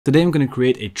Today I'm going to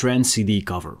create a Trance CD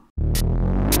cover.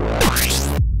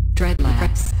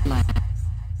 Dreadlabs.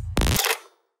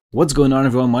 What's going on,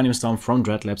 everyone? My name is Tom from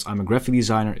Dreadlabs. I'm a graphic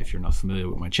designer if you're not familiar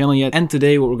with my channel yet. And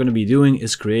today what we're going to be doing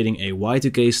is creating a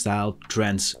Y2K style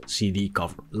Trance CD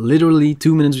cover. Literally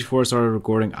 2 minutes before I started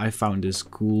recording, I found this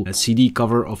cool CD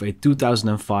cover of a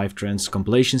 2005 Trance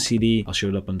compilation CD. I'll show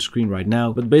it up on the screen right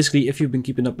now. But basically, if you've been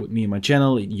keeping up with me and my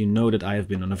channel, you know that I have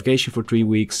been on vacation for 3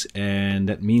 weeks. And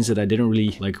that means that I didn't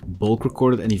really bulk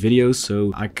recorded any videos.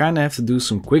 So I kind of have to do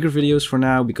some quicker videos for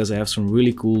now because I have some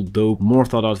really cool, dope, more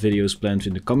thought out videos planned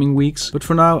in the coming weeks. But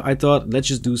for now, I thought let's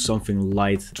just do something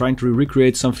light, trying to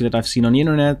recreate something that I've seen on the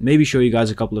internet, maybe show you guys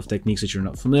a couple of techniques that you're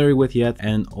not familiar with yet,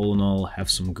 and all in all have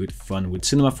some good fun with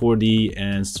Cinema 4D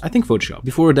and I think Photoshop.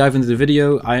 Before we dive into the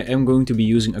video, I am going to be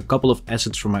using a couple of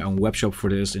assets from my own webshop for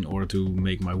this in order to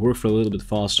make my workflow a little bit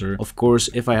faster. Of course,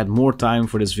 if I had more time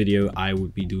for this video, I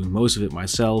would be doing most of it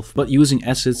myself, but using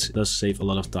assets does save a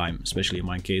lot of time, especially in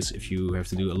my case if you have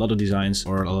to do a lot of designs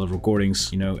or a lot of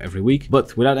recordings, you know, every week.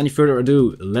 But without any further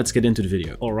ado, let's get into the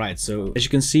video. Alright, so as you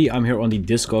can see, I'm here on the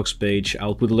Discogs page.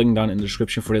 I'll put a link down in the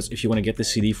description for this if you want to get the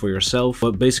CD for yourself.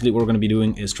 But basically what we're going to be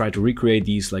doing is try to recreate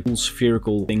these cool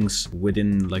spherical things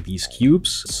within these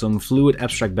cubes. Some fluid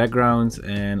abstract background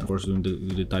and of course doing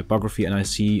the typography, and I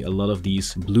see a lot of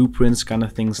these blueprints kind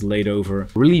of things laid over.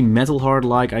 Really Metalheart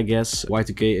like, I guess,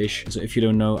 Y2K-ish. So if you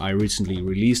don't know, I recently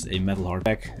released a Metalheart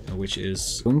Pack, which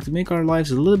is going to make our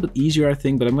lives a little bit easier, I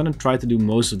think, but I'm going to try to do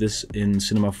most of this in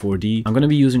Cinema 4D. I'm going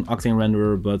to be using Octane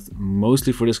renderer, but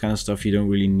mostly for this kind of stuff you don't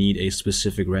really need a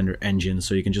specific render engine,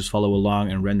 so you can just follow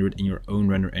along and render it in your own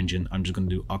render engine. I'm just going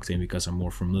to do Octane because I'm more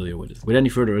familiar with it. Without any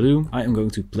further ado, I am going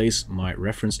to place my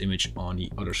reference image on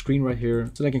the other screen right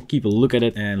here so that I can keep a look at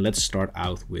it, and let's start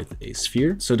out with a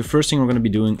sphere. So the first thing we're going to be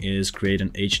doing is create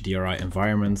an HDRI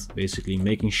environment, basically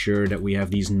making sure that we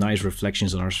have these nice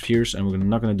reflections on our spheres, and we're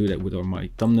not going to do that with my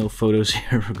thumbnail photos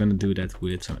here. We're going to do that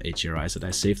with some HDRIs that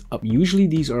I saved up. Usually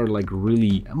these are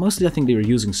really, mostly I think they were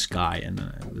using sky, and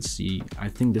let's see, I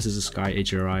think this is a sky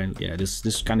HDRI. Yeah,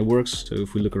 this kind of works. So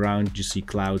if we look around, you see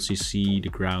clouds, you see the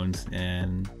ground,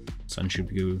 and sun should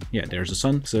be good. Yeah, there's the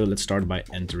sun. So let's start by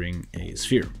entering a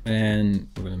sphere, and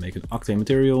we're going to make an Octane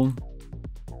material.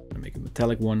 Make a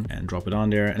metallic one and drop it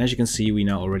on there, and as you can see, we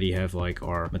now already have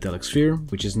our metallic sphere,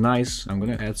 which is nice. I'm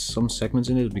gonna add some segments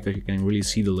in it because you can really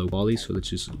see the low poly, so let's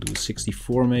just do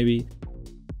 64 maybe.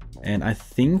 And I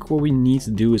think what we need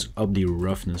to do is up the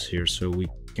roughness here, so we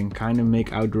can kind of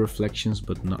make out the reflections,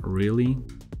 but not really.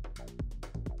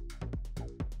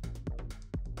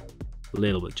 A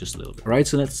little bit, just a little bit. All right,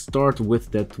 so let's start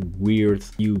with that weird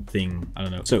cube thing. I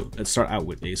don't know. So let's start out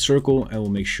with a circle, and we'll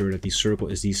make sure that the circle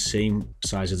is the same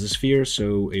size as the sphere,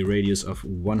 so a radius of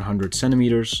 100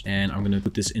 centimeters. And I'm going to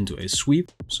put this into a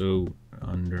sweep. So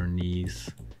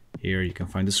underneath here you can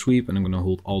find the sweep, and I'm going to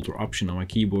hold Alt or Option on my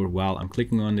keyboard while I'm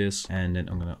clicking on this, and then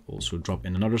I'm going to also drop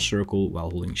in another circle while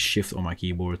holding Shift on my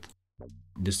keyboard.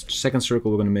 This second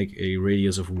circle we're going to make a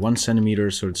radius of 1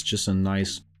 centimeter, so it's just a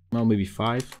nice, well, maybe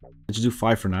 5. Let's do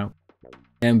 5 for now.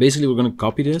 And basically we're going to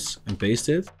copy this and paste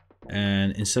it,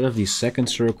 and instead of the second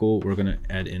circle we're going to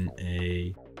add in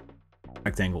a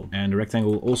rectangle, and the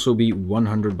rectangle will also be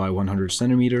 100 by 100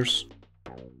 centimeters,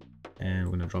 and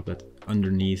we're going to drop that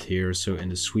underneath here, so in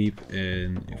the sweep.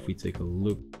 And if we take a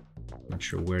look, I'm not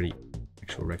sure where the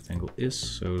actual rectangle is,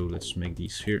 so let's make the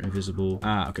sphere invisible.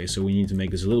 Okay, so we need to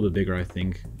make this a little bit bigger, I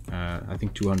think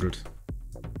 200.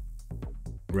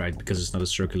 Right, because it's not a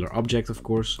circular object, of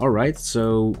course. All right,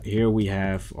 so here we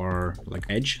have our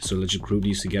edge. So let's just group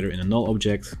these together in a null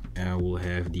object, and we'll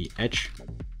have the edge.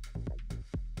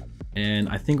 And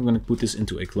I think I'm going to put this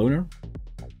into a cloner.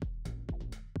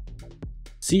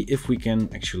 See if we can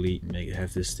actually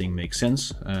have this thing make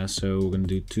sense. So we're going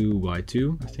to do 2 by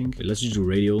 2, I think. Let's just do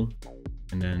radial,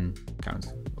 and then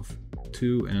count of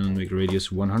 2, and then make a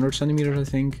radius 100 centimeters, I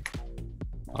think.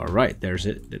 All right, there's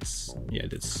it.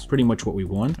 That's pretty much what we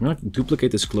want. I'm gonna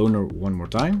duplicate this cloner one more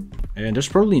time, and there's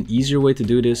probably an easier way to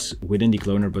do this within the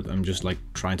cloner, but I'm just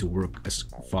trying to work as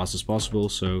fast as possible.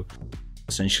 So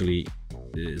essentially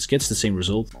this gets the same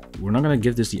result. We're not gonna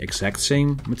give this the exact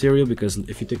same material because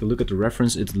if you take a look at the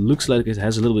reference, it looks like it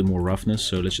has a little bit more roughness.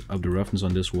 So let's up the roughness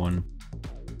on this one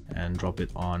and drop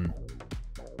it on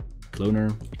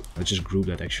cloner. Let's just group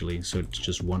that actually, so it's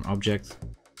just one object.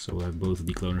 So we'll have both of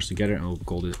the cloners together, and we'll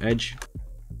call this edge.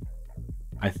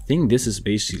 I think this is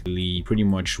basically pretty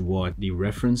much what the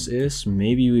reference is.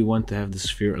 Maybe we want to have the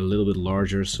sphere a little bit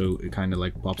larger, so it kind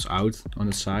of pops out on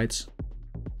the sides.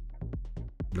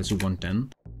 Let's do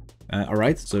 110. All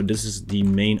right, so this is the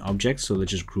main object, so let's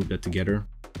just group that together.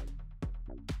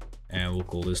 And we'll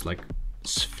call this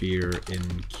sphere in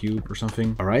cube or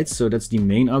something. All right, so that's the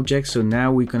main object. So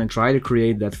now we're gonna try to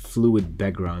create that fluid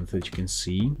background that you can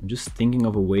see. I'm just thinking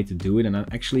of a way to do it, and I'm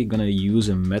actually gonna use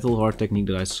a Metalheart technique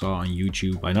that I saw on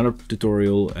YouTube by another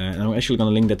tutorial, and I'm actually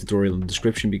gonna link that tutorial in the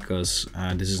description because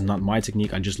this is not my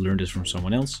technique. I just learned this from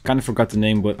someone else. Kind of forgot the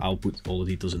name, but I'll put all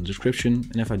the details in the description,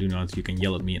 and if I do not, you can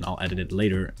yell at me and I'll edit it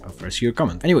later after I see your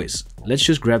comment. Anyways, let's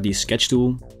just grab the sketch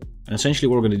tool. And essentially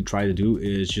what we're going to try to do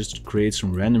is just create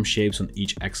some random shapes on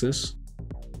each axis.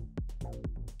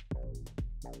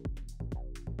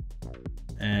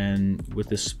 And with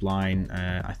this spline,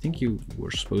 I think you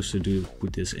were supposed to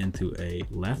put this into a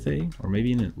lathe or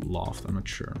maybe in a loft. I'm not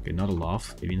sure. Okay, not a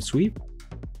loft, maybe in a sweep.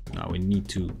 No, we need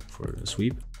two for a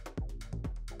sweep.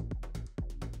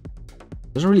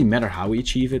 Doesn't really matter how we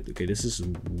achieve it. Okay, this is a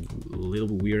little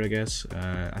bit weird, I guess.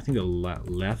 I think the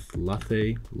lathe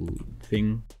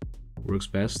thing works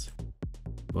best,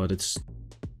 but it's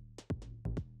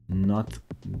not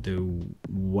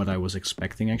what I was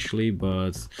expecting actually.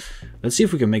 But let's see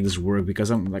if we can make this work, because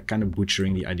I'm like kind of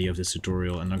butchering the idea of this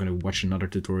tutorial. I'm not going to watch another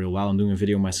tutorial while I'm doing a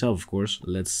video myself, of course.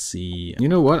 Let's see. You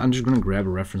know what? I'm just going to grab a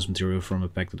reference material from a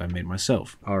pack that I made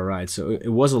myself. All right, so it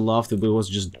was a loft, but it was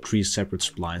just 3 separate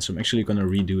splines. So I'm actually going to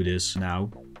redo this now.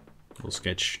 We'll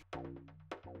sketch.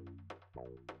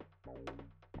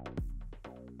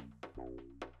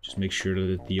 Just make sure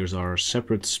that these are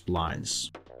separate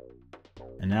splines.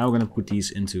 And now we're gonna put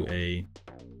these into a,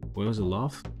 what was it,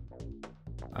 loft?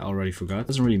 I already forgot.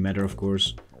 Doesn't really matter, of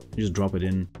course. You just drop it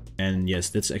in. And yes,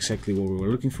 that's exactly what we were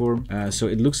looking for. So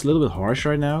it looks a little bit harsh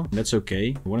right now. That's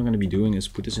okay. What I'm gonna be doing is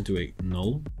put this into a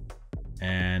null.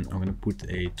 And I'm gonna put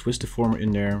a twist deformer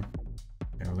in there.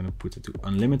 And we're gonna put it to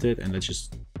unlimited. And let's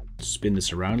just spin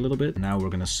this around a little bit. Now we're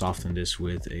gonna soften this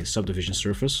with a subdivision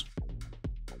surface.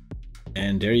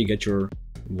 And there you get your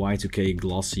Y2K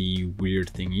glossy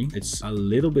weird thingy. It's a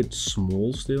little bit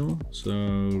small still, so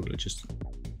let's just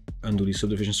undo the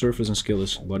subdivision surface and scale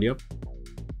this body up.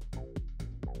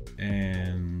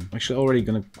 And I'm actually already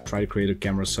gonna try to create a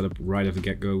camera setup right at the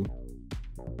get-go.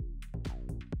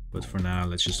 But for now,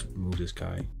 let's just move this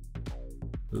guy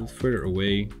a little further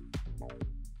away.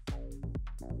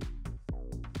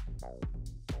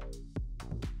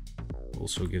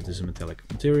 Also give this a metallic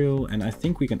material, and I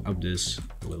think we can up this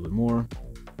a little bit more.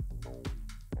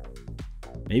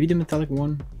 Maybe the metallic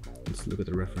one. Let's look at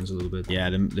the reference a little bit.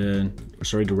 Yeah, the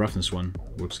roughness one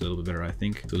works a little bit better, I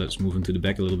think. So let's move into the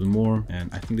back a little bit more, and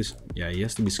I think this, yeah, he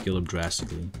has to be scaled up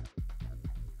drastically.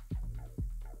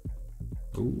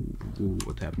 Ooh,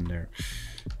 what happened there?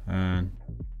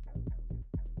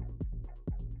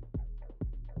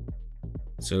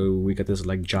 So we got this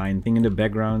like giant thing in the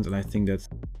background, and I think that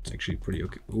it's actually pretty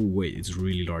okay. Oh wait, it's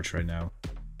really large right now.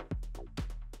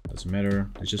 Doesn't matter.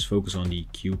 Let's just focus on the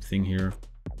cube thing here.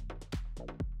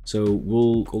 So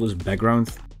we'll call this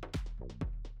background.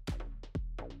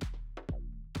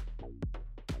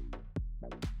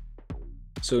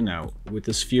 So now with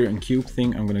the sphere and cube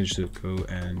thing, I'm gonna just go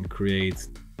and create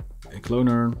a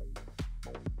cloner,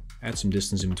 add some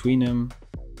distance in between them.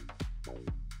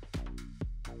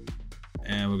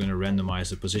 And we're going to randomize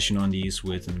the position on these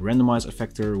with a randomize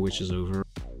effector, which is over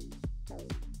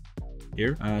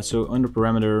here. So under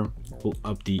parameter, we'll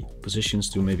up the positions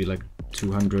to maybe like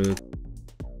 200,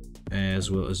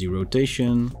 as well as the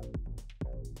rotation.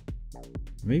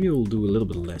 Maybe we'll do a little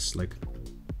bit less, like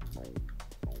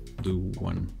do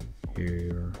one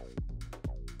here.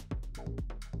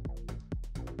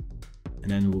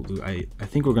 And then we'll do, I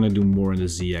think we're going to do more on the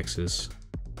Z-axis,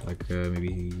 like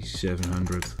maybe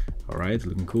 700. Alright,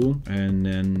 looking cool. And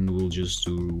then we'll just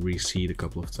do reseed a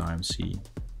couple of times, see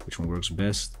which one works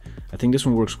best. I think this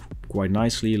one works quite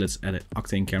nicely. Let's add an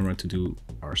Octane camera to do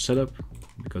our setup,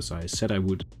 because I said I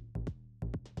would.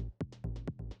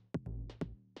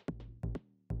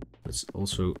 Let's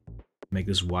also make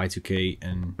this Y2K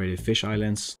and create a fisheye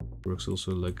lens. Works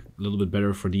also like a little bit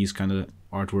better for these kind of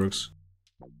artworks.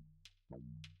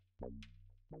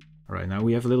 Alright, now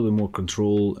we have a little bit more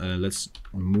control. Let's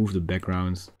move the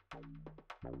background.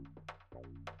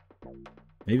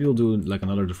 Maybe we'll do like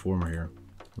another deformer here,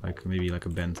 like maybe like a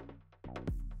bend.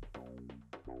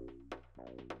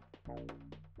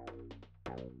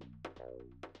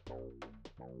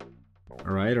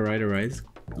 Alright, alright, alright.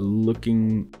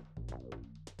 Looking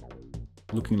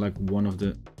like one of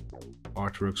the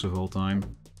artworks of all time.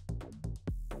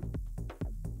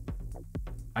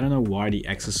 I don't know why the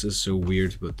axis is so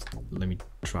weird, but let me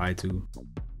try to.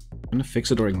 I'm gonna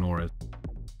fix it or ignore it.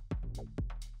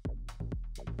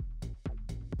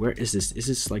 Where is this? Is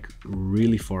this like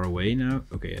really far away now?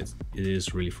 Okay, it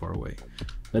is really far away.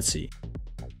 Let's see.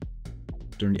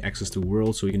 turn the axis to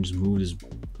world so we can just move this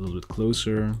a little bit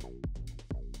closer.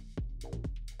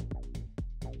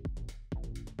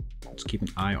 Let's keep an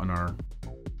eye on our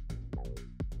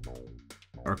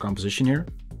composition here.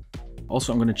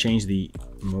 Also, I'm going to change the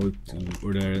mode to,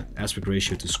 or the aspect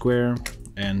ratio to square,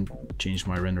 and change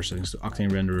my render settings to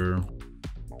Octane renderer.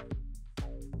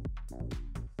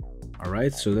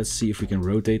 Alright, so let's see if we can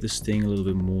rotate this thing a little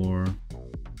bit more.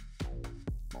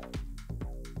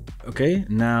 Okay,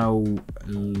 now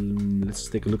let's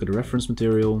take a look at the reference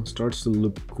material. Starts to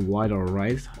look quite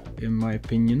alright in my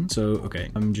opinion. So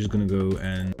okay, I'm just gonna go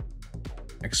and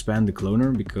expand the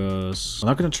cloner because I'm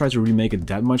not gonna try to remake it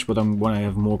that much, but I want to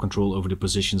have more control over the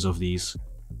positions of these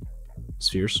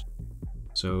spheres.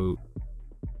 So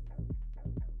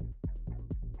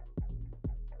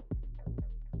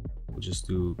we'll just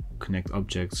do connect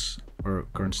objects or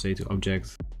current state to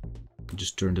object.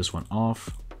 Just turn this one off,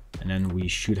 and then we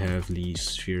should have these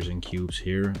spheres and cubes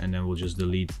here, and then we'll just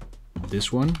delete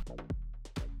this one.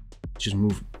 Just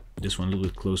move this one a little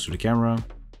bit closer to the camera.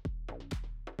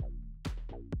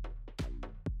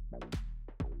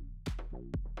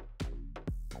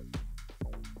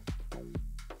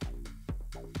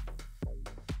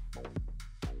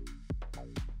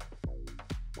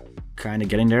 Kind of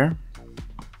getting there.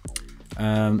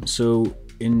 So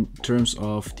in terms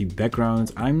of the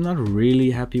background, I'm not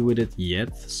really happy with it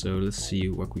yet. So let's see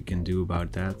what we can do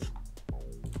about that.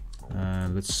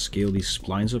 Let's scale these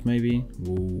splines up maybe.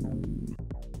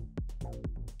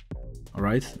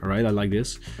 Alright, I like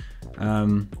this.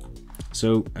 Alright,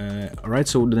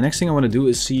 so the next thing I want to do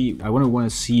is I want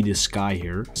to see the sky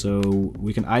here. So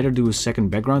we can either do a second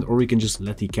background, or we can just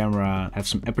let the camera have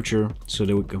some aperture so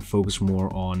that we can focus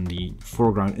more on the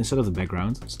foreground instead of the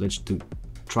background. So let's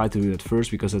try to do that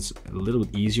first, because that's a little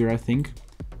bit easier, I think.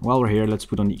 While we're here, let's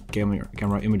put on the camera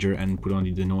imager and put on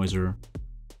the denoiser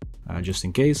just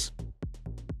in case.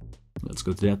 Let's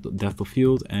go to depth of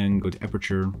field and go to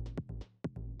aperture.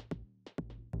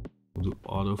 Do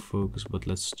autofocus, but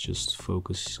let's just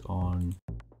focus on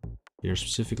here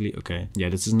specifically. Okay, yeah,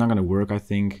 this is not gonna work, I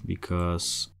think,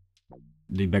 because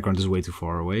the background is way too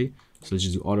far away. So let's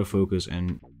just do autofocus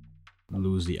and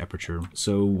lose the aperture.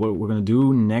 So what we're gonna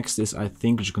do next is, I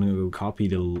think we're just gonna go copy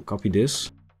this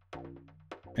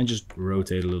and just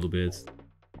rotate a little bit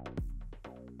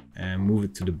and move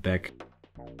it to the back.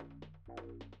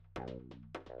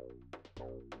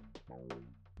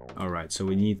 Alright, so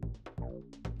we need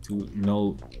to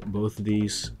null both of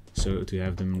these, so to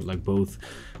have them like both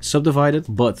subdivided,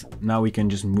 but now we can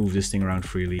just move this thing around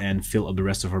freely and fill up the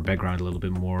rest of our background a little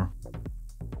bit more.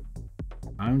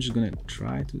 I'm just gonna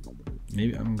try to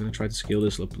scale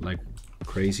this up like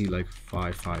crazy, like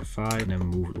 5, 5, 5, and then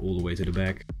move it all the way to the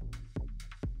back.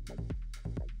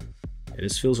 Yeah,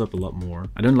 this fills up a lot more.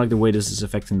 I don't like the way this is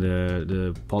affecting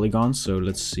the polygons, so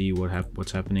let's see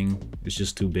what's happening. It's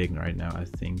just too big right now, I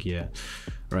think. Yeah.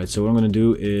 Alright, so what I'm gonna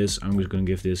do is I'm just gonna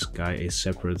give this guy a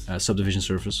separate subdivision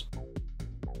surface,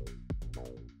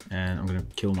 and I'm gonna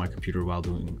kill my computer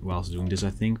whilst doing this, I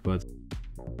think. But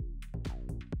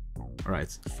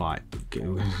alright, 5. Okay,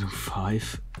 we're gonna do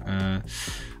 5.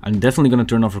 I'm definitely gonna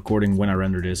turn off recording when I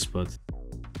render this, but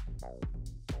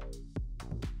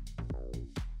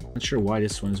not sure why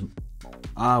this one is.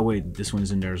 Ah, wait, this one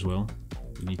is in there as well.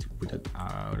 We need to put that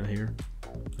out of here.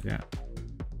 Yeah.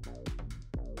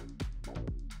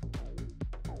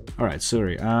 Alright,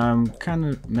 sorry, I'm kind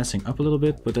of messing up a little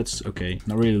bit, but that's okay.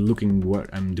 Not really looking what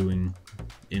I'm doing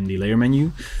in the layer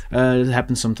menu. It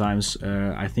happens sometimes.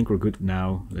 I think we're good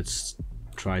now. Let's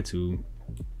try to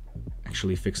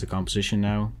actually fix the composition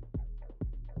now.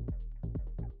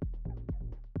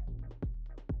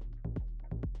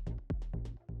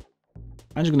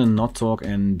 I'm just gonna not talk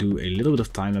and do a little bit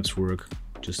of time-lapse work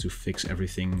just to fix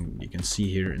everything you can see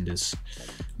here in this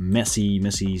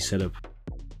messy setup.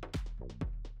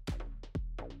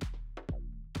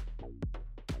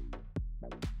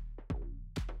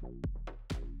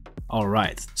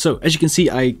 Alright, so as you can see,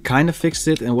 I kind of fixed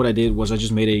it, and what I did was I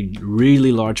just made a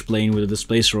really large plane with a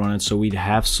displacer on it, so we'd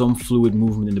have some fluid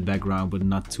movement in the background, but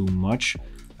not too much.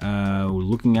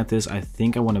 Looking at this, I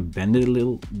think I want to bend it a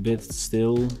little bit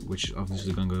still, which is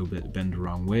obviously going to go bend the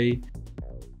wrong way.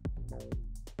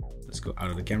 Let's go out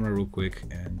of the camera real quick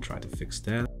and try to fix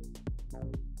that.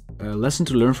 a lesson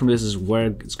to learn from this is where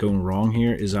it's going wrong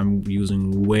here is I'm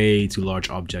using way too large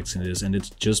objects in this, and it's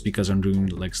just because I'm doing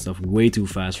like stuff way too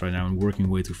fast right now and working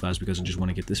way too fast because I just want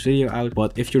to get this video out.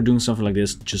 But if you're doing something like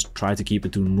this, just try to keep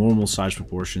it to normal size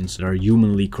proportions that are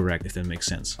humanly correct, if that makes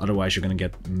sense. Otherwise you're gonna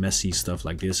get messy stuff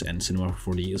like this, and Cinema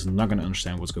 4D is not gonna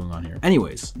understand what's going on here.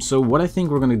 Anyways, so what I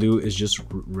think we're gonna do is just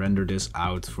render this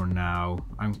out for now.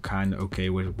 I'm kind of okay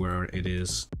with where it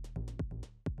is.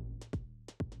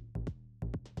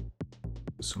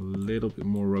 So a little bit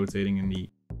more rotating in the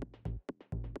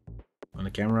on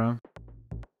the camera.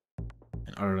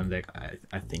 And other than that,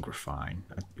 I think we're fine.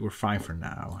 We're fine for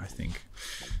now, I think.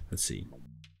 Let's see.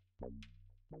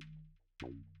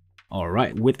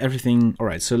 Alright, with everything.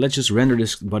 Alright, so let's just render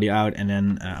this body out, and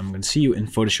then I'm going to see you in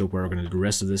Photoshop where we're going to do the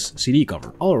rest of this CD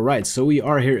cover. Alright, so we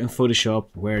are here in Photoshop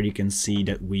where you can see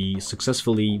that we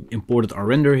successfully imported our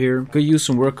render here. Could use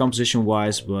some work composition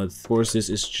wise, but of course this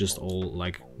is just all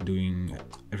like doing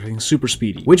everything super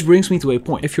speedy. Which brings me to a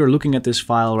point. If you're looking at this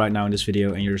file right now in this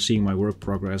video and you're seeing my work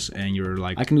progress and you're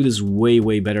like, I can do this way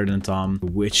better than Tom,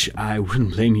 which I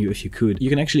wouldn't blame you if you could. You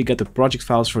can actually get the project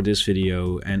files for this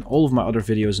video and all of my other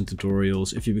videos and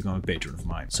tutorials if you become a patron of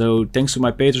mine. So thanks to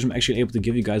my patrons, I'm actually able to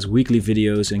give you guys weekly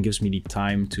videos and gives me the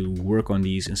time to work on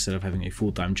these instead of having a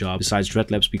full-time job besides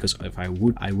Dreadlabs, because if I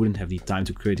wouldn't have the time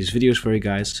to create these videos for you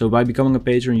guys. So by becoming a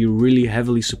patron, you really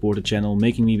heavily support the channel,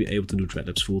 making me be able to do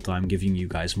Dreadlabs full-time, giving you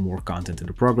guys more content in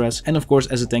the progress. And of course,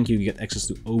 as a thank you, you get access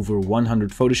to over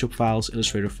 100 Photoshop files,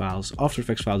 Illustrator files, After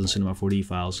Effects files, and Cinema 4D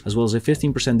files, as well as a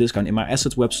 15% discount in my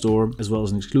Assets web store, as well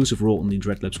as an exclusive role on the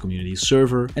Dreadlabs community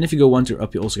server. And if you go 1 tier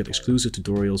up, you also get exclusive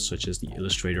tutorials such as the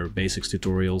Illustrator basics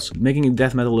tutorials, making a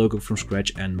death metal logo from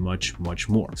scratch, and much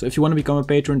more. So if you want to become a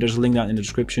patron, there's a link down in the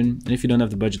description. And if you don't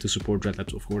have the budget to support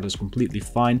Dreadlabs, of course, that's completely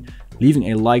fine.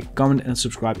 Leaving a like, comment, and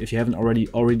subscribe if you haven't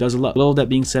already does a lot. With all that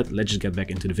being said, let's just get back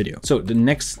into the video. So the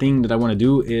next thing that I want to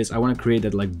do is I want to create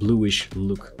that like bluish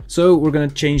look. So we're going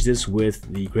to change this with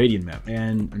the gradient map,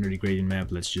 and under the gradient map,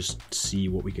 let's just see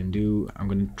what we can do. I'm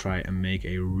going to try and make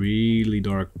a really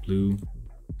dark blue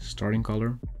starting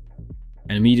color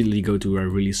and immediately go to a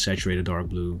really saturated dark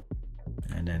blue,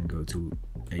 and then go to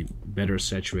a better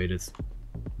saturated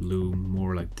blue,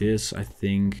 more like this, I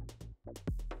think,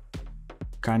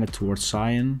 kind of towards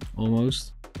cyan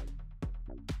almost,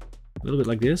 a little bit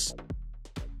like this.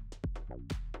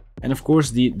 And of course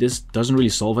this doesn't really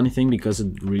solve anything because it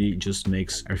really just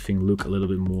makes everything look a little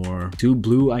bit more too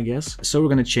blue, I guess. So we're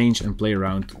going to change and play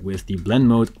around with the blend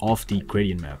mode of the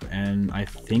gradient map, and I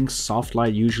think soft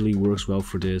light usually works well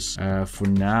for this. For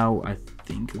now I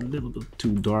think a little bit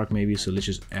too dark maybe, so let's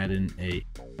just add in a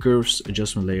curves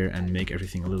adjustment layer and make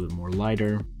everything a little bit more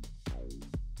lighter.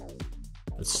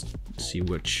 Let's see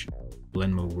which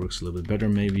blend mode works a little bit better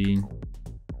maybe.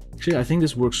 Actually, I think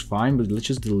this works fine, but let's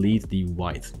just delete the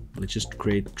white. Let's just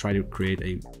try to create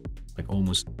a like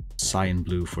almost cyan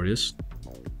blue for this.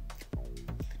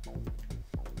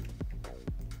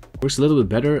 Works a little bit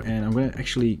better, and I'm going to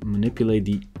actually manipulate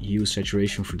the hue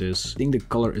saturation for this. I think the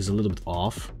color is a little bit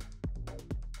off.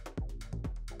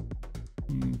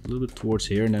 A little bit towards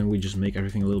here, and then we just make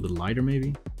everything a little bit lighter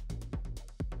maybe.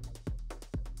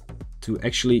 To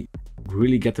actually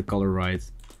really get the color right,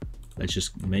 let's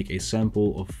just make a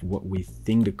sample of what we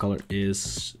think the color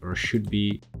is or should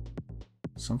be.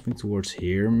 Something towards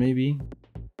here maybe?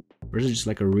 Or is it just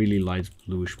like a really light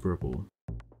bluish purple?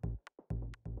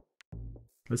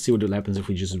 Let's see what happens if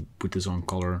we just put this on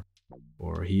color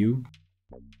or hue.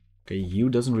 Okay, hue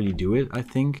doesn't really do it, I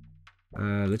think.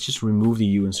 Let's just remove the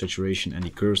hue and saturation and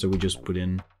the curves that we just put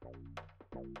in.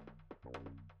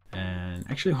 And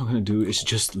actually what I'm going to do is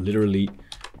just literally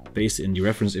paste in the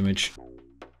reference image,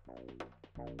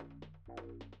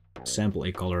 sample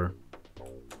a color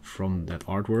from that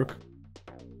artwork,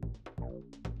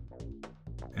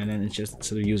 and then it's just,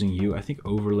 instead of using hue, I think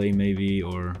overlay maybe,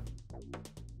 or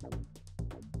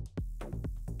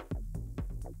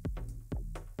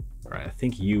alright, I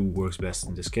think hue works best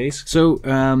in this case. So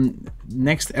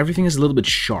next, everything is a little bit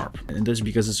sharp, and that's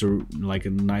because it's like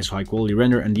a nice high quality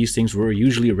render, and these things were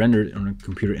usually rendered on a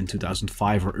computer in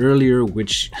 2005 or earlier,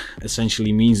 which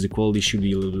essentially means the quality should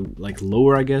be a little bit like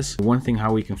lower, I guess. One thing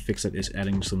how we can fix that is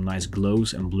adding some nice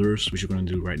glows and blurs, which we're going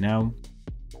to do right now.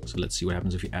 So let's see what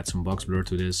happens if we add some box blur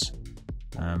to this,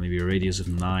 maybe a radius of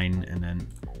 9, and then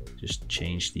just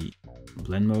change the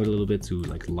blend mode a little bit to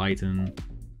like lighten,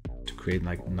 to create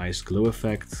like a nice glow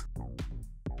effect.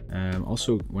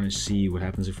 Also want to see what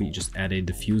happens if we just add a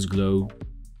diffuse glow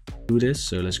to this.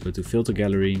 So let's go to filter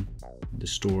gallery,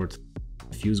 distort,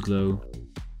 diffuse glow,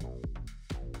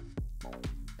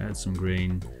 add some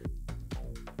grain.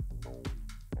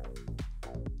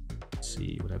 Let's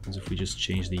see what happens if we just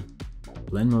change the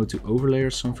blend mode to overlay or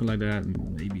something like that.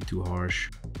 Maybe too harsh.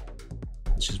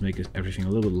 Let's just make everything a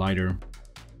little bit lighter,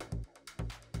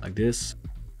 like this.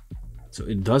 So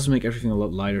it does make everything a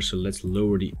lot lighter, so let's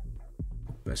lower the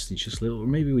opacity just a little, or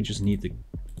maybe we just need to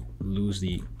lose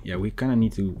the, yeah, we kind of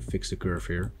need to fix the curve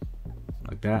here,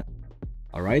 like that.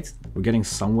 All right, we're getting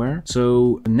somewhere.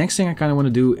 So the next thing I kind of want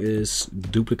to do is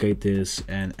duplicate this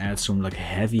and add some like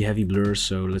heavy blur.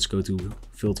 So let's go to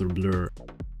filter, blur,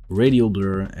 radial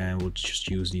blur, and we'll just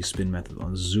use the spin method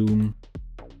on zoom.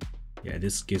 Yeah,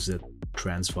 this gives that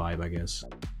trance vibe, I guess.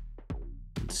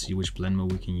 Let's see which blend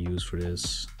mode we can use for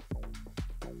this.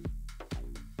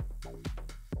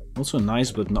 Also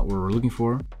nice, but not what we're looking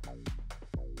for.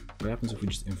 What happens if we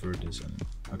just invert this? And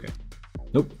okay,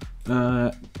 nope.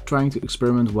 Trying to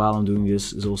experiment while I'm doing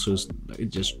this is also, it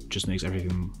just makes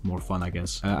everything more fun, I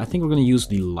guess. I think we're gonna use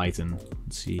the lighten.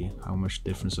 Let's see how much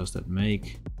difference does that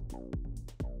make.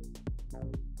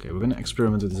 Okay, we're gonna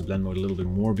experiment with this blend mode a little bit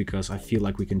more because I feel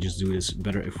like we can just do this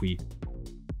better if we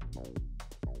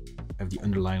have the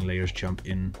underlying layers jump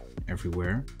in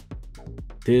everywhere.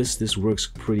 This works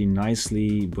pretty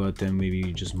nicely, but then maybe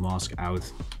you just mask out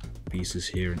pieces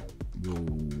here. Whoa,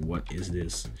 what is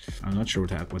this? I'm not sure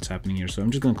what's happening here, so I'm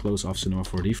just gonna close off Cinema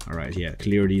 4D. All right, yeah,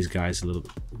 clear these guys a little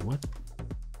bit. What?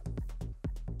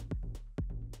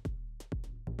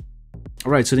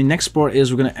 All right, so the next part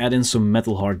is we're gonna add in some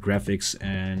Metalheart graphics,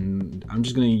 and I'm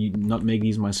just gonna not make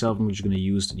these myself. I'm just gonna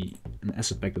use an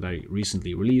asset pack that I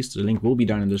recently released. The link will be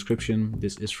down in the description.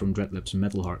 This is from Dreadlabs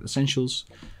Metalheart Essentials.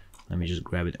 Let me just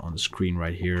grab it on the screen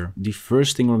right here. The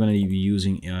first thing we're going to be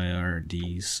using are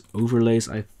these overlays,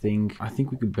 I think. I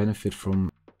think we could benefit from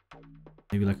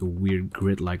maybe like a weird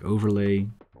grid-like overlay.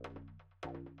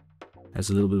 Has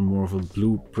a little bit more of a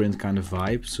blueprint kind of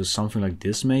vibe. So something like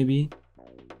this maybe.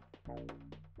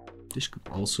 This could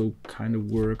also kind of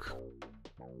work.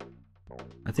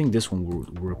 I think this one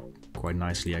would work quite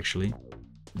nicely actually.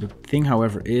 The thing,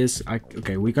 however, is,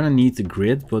 okay, we're gonna need the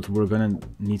grid, but we're gonna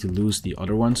need to lose the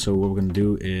other one. So what we're gonna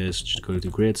do is just go to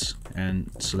grids and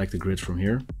select the grid from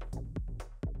here.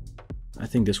 I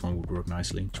think this one would work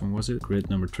nicely. Which one was it? Grid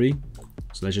number 3.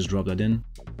 So let's just drop that in.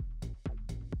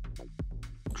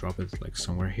 Drop it like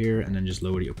somewhere here, and then just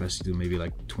lower the opacity to maybe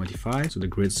like 25. So the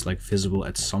grid's like visible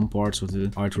at some parts of the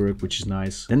artwork, which is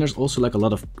nice. Then there's also like a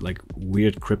lot of like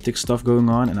weird cryptic stuff going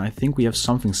on, and I think we have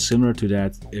something similar to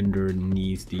that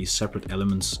underneath the separate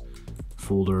elements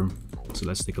folder. So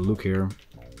let's take a look here.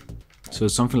 So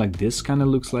something like this kind of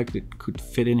looks like it could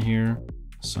fit in here.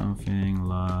 Something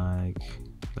like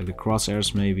the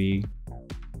crosshairs maybe,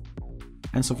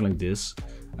 and something like this.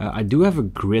 I do have a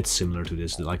grid similar to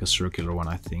this, like a circular one,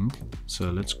 I think. So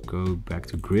let's go back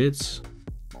to grids.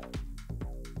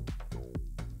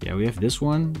 Yeah, we have this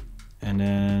one. And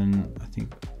then I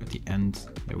think at the end,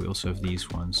 yeah, we also have these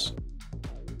ones.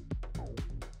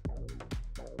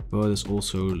 But there's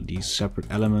also these separate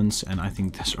elements. And I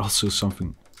think there's also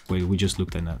something, wait, we just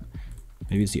looked at that.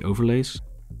 Maybe it's the overlays.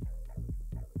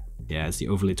 Yeah, it's the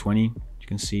overlay 20, you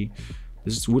can see.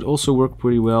 This would also work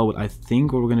pretty well, but I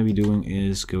think what we're going to be doing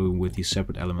is going with the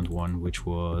separate element one, which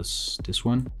was this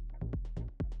one.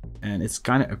 And it's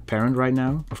kind of apparent right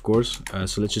now, of course.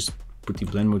 So let's just put the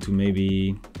blend mode to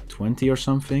maybe 20 or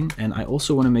something. And I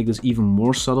also want to make this even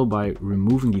more subtle by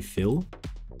removing the fill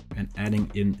and adding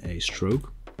in a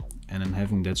stroke, and then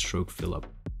having that stroke fill up.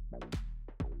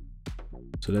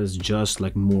 So that is just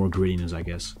like more grittiness, I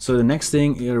guess. So the next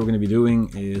thing here we're going to be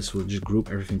doing is we'll just group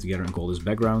everything together and call this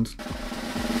background. I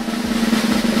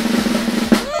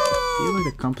feel like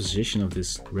the composition of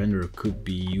this render could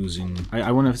be using...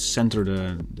 I want to center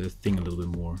the thing a little bit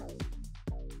more.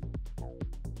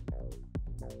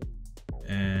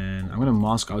 And I'm going to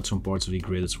mask out some parts of the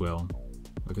grid as well.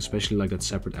 Like especially like that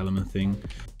separate element thing.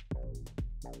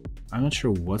 I'm not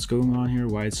sure what's going on here,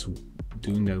 why it's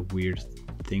doing that weird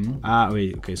thing.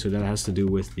 Wait, okay, so that has to do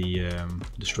with the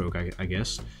stroke, I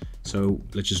guess. So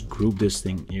let's just group this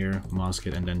thing here, mask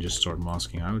it, and then just start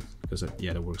masking out, because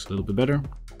yeah, that works a little bit better.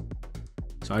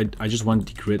 So I just want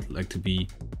the grid like to be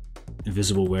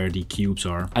visible where the cubes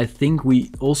are. I think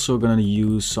we also gonna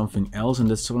use something else, and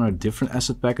that's from a different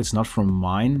asset pack. It's not from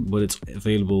mine, but it's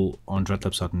available on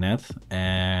dreadlabs.net,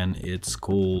 and it's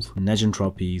called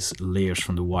Negentropy's Layers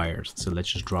from the Wired. So let's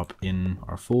just drop in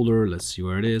our folder. Let's see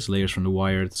where it is. Layers from the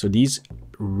Wired. So these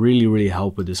really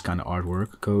help with this kind of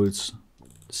artwork. Codes,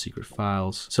 secret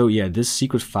files. So yeah, this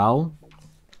secret file,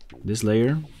 this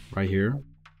layer right here,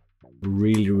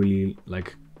 really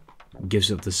like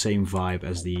gives it the same vibe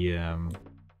as the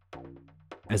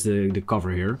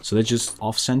cover here. So let's just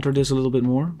off-center this a little bit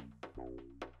more.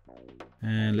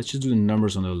 And let's just do the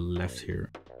numbers on the left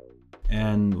here.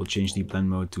 And we'll change the blend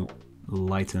mode to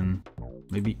lighten,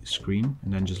 maybe screen,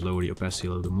 and then just lower the opacity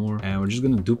a little bit more. And we're just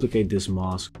going to duplicate this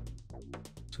mask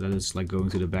so that it's like going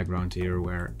to the background here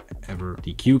wherever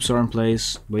the cubes are in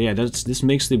place. But yeah, this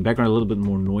makes the background a little bit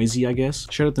more noisy, I guess.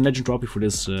 Shout out to Negentropy for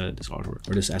this this artwork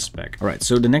or this asset pack. All right,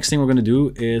 so the next thing we're gonna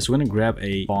do is we're gonna grab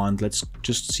a font. Let's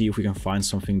just see if we can find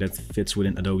something that fits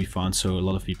within Adobe fonts, so a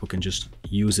lot of people can just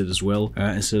use it as well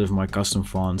instead of my custom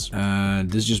fonts.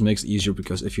 This just makes it easier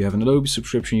because if you have an Adobe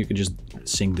subscription, you can just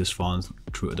sync this font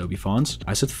through Adobe fonts.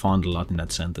 I said font a lot in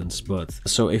that sentence, but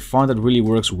so a font that really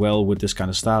works well with this kind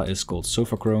of style is called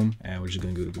Sofa Chrome, and we're just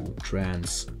gonna go to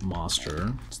Trance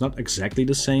Master. It's not exactly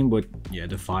the same, but yeah,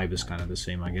 the vibe is kind of the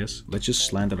same, I guess. Let's just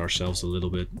slant it ourselves a little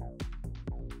bit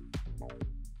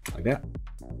like that,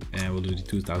 and we'll do the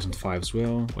 2005 as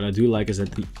well. What I do like is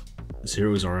that the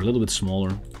zeros are a little bit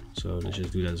smaller, so let's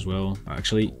just do that as well.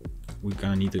 Actually, we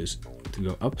kind of need this to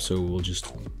go up, so we'll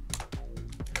just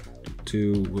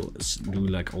we'll do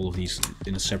like all of these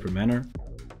in a separate manner.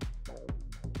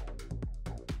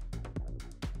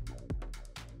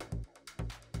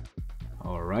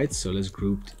 All right, so let's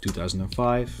group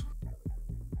 2005.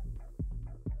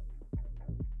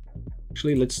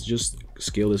 Actually, let's just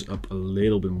scale this up a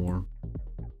little bit more.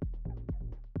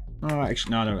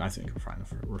 Actually, no, I think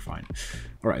we're fine.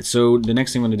 All right, so the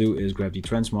next thing I'm gonna do is grab the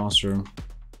Trance Master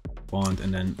font,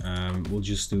 and then we'll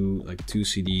just do like 2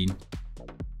 CD.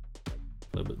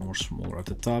 A little bit more smaller at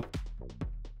the top,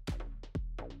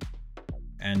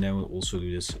 and then we'll also do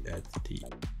this at the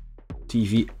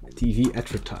TV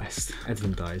advertised.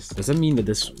 Does that mean that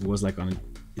this was like on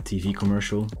a TV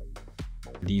commercial?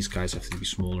 These guys have to be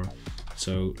smaller,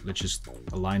 so let's just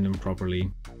align them properly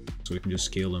so we can just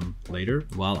scale them later.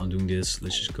 While I'm doing this,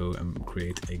 let's just go and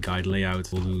create a guide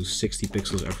layout. We'll do 60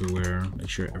 pixels everywhere, make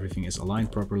sure everything is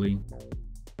aligned properly.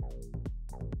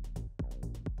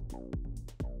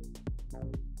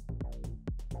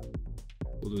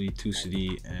 We'll do the 2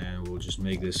 CD, and we'll just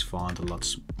make this font a lot.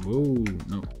 Whoa,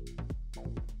 no.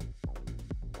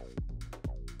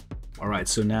 All right,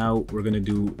 so now we're gonna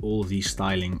do all of the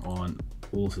styling on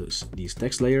all of these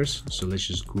text layers. So let's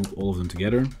just group all of them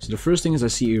together. So the first thing is I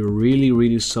see a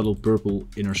really subtle purple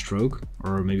inner stroke,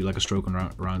 or maybe like a stroke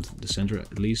around the center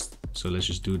at least. So let's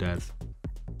just do that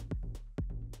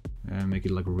and make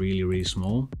it like really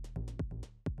small.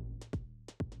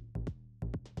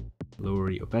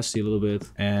 Lower the opacity a little bit,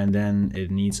 and then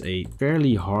it needs a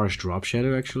fairly harsh drop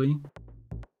shadow actually.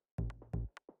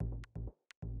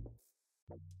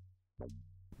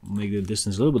 Make the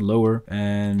distance a little bit lower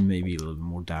and maybe a little bit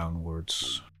more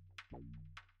downwards.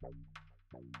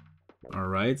 All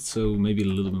right, so maybe a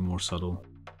little bit more subtle.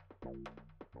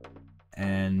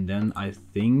 And then I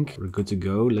think we're good to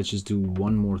go. Let's just do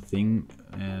one more thing,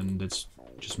 and let's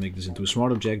just make this into a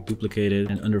smart object, duplicate it,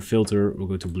 and under filter we'll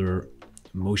go to blur,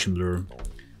 motion blur,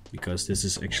 because this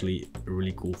is actually a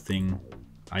really cool thing.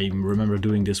 I remember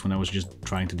doing this when I was just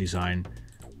trying to design,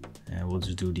 and we'll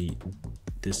just do the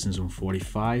distance on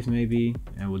 45 maybe,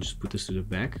 and we'll just put this to the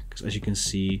back, because as you can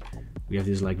see we have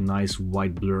this like nice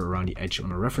white blur around the edge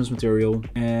on our reference material.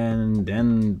 And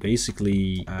then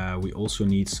basically we also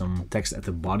need some text at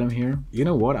the bottom here. You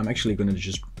know what, I'm actually gonna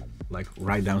just like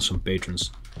write down some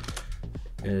patrons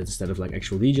instead of like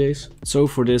actual DJs. So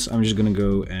for this I'm just gonna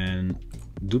go and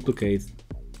duplicate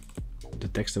the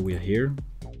text that we have here.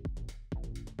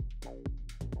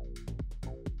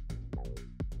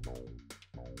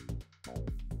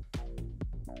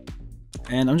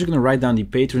 And I'm just gonna write down the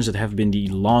patrons that have been the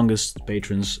longest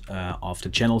patrons of the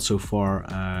channel so far.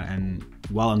 And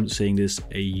while I'm saying this,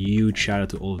 a huge shout out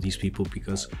to all of these people,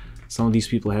 because some of these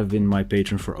people have been my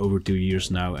patron for over 2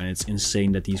 years now, and it's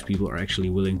insane that these people are actually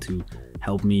willing to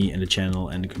help me and the channel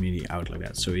and the community out like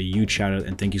that. So a huge shout out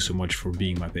and thank you so much for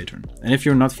being my patron. And if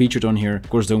you're not featured on here, of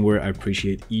course don't worry, I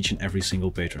appreciate each and every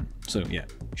single patron. So yeah,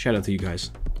 shout out to you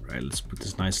guys. All right, let's put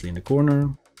this nicely in the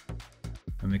corner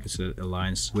and make it so it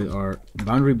aligns with our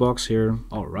boundary box here.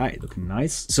 All right, looking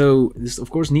nice. So this of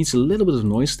course needs a little bit of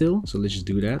noise still, so let's just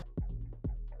do that.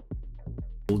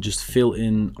 We'll just fill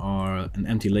in an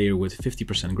empty layer with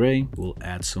 50% gray. We'll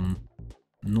add some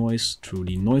noise through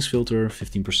the noise filter.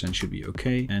 15% should be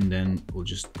okay, and then we'll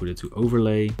just put it to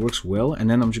overlay. Works well. And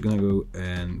then I'm just gonna go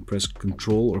and press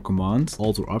Control or Command,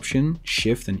 Alt or Option,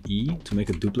 Shift and E to make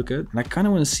a duplicate. And I kind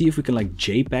of want to see if we can like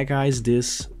JPEGize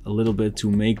this a little bit to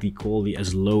make the quality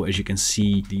as low as you can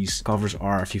see these covers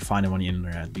are if you find them on the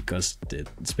internet, because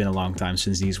it's been a long time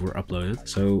since these were uploaded.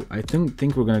 So I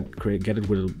think we're gonna get it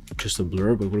with just a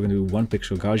blur, but we're gonna do 1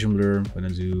 pixel Gaussian blur. We're gonna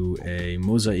do a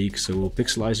mosaic, so we'll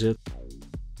pixelize it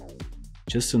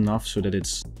just enough so that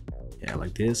it's yeah,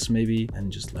 like this maybe,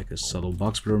 and just like a subtle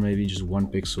box blur, maybe just 1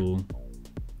 pixel,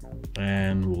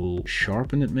 and we'll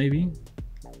sharpen it maybe.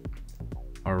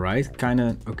 All right, kind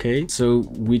of okay. So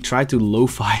we try to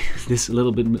lo-fi this a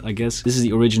little bit, I guess. This is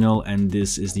the original and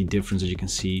this is the difference, as you can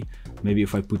see. Maybe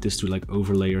if I put this to like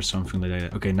overlay or something like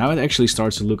that. Okay, now it actually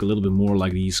starts to look a little bit more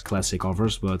like these classic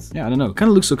covers, but yeah, I don't know, kind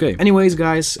of looks okay. Anyways,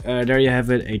 guys, there you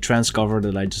have it, a trance cover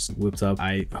that I just whipped up.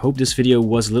 I hope this video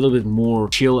was a little bit more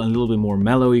chill and a little bit more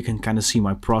mellow. You can kind of see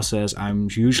my process. I'm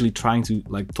usually trying to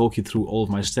like talk you through all of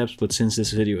my steps, but since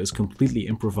this video is completely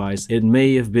improvised, it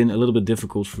may have been a little bit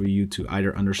difficult for you to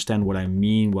either understand what I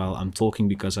mean while I'm talking,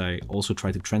 because I also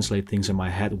try to translate things in my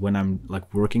head when I'm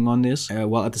like working on this.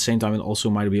 While at the same time, it also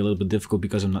might be a little bit difficult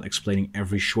because I'm not explaining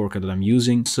every shortcut that I'm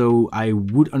using. So I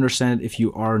would understand it if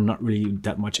you are not really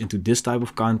that much into this type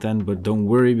of content, but don't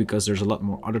worry, because there's a lot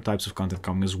more other types of content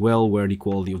coming as well, where the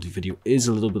quality of the video is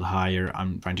a little bit higher.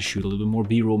 I'm trying to shoot a little bit more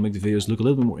B-roll, make the videos look a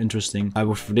little bit more interesting.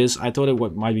 But for this, I thought it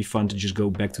might be fun to just go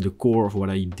back to the core of what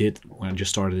I did when I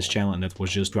just started this channel, and that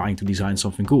was just trying to design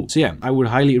something cool. So yeah, I would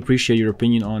highly appreciate your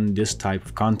opinion on this type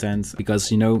of content,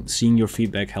 because, you know, seeing your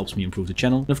feedback helps me improve the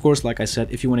channel. And of course, like I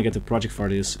said, if you want to get the project for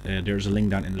this, there's a link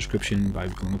down in the description. By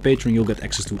becoming a patron, you'll get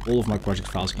access to all of my project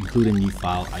files, including the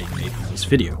file I made in this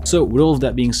video. So with all of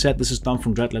that being said, this is Tom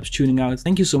from Dreadlabs tuning out.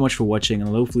 Thank you so much for watching, and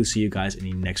I'll hopefully see you guys in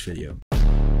the next video.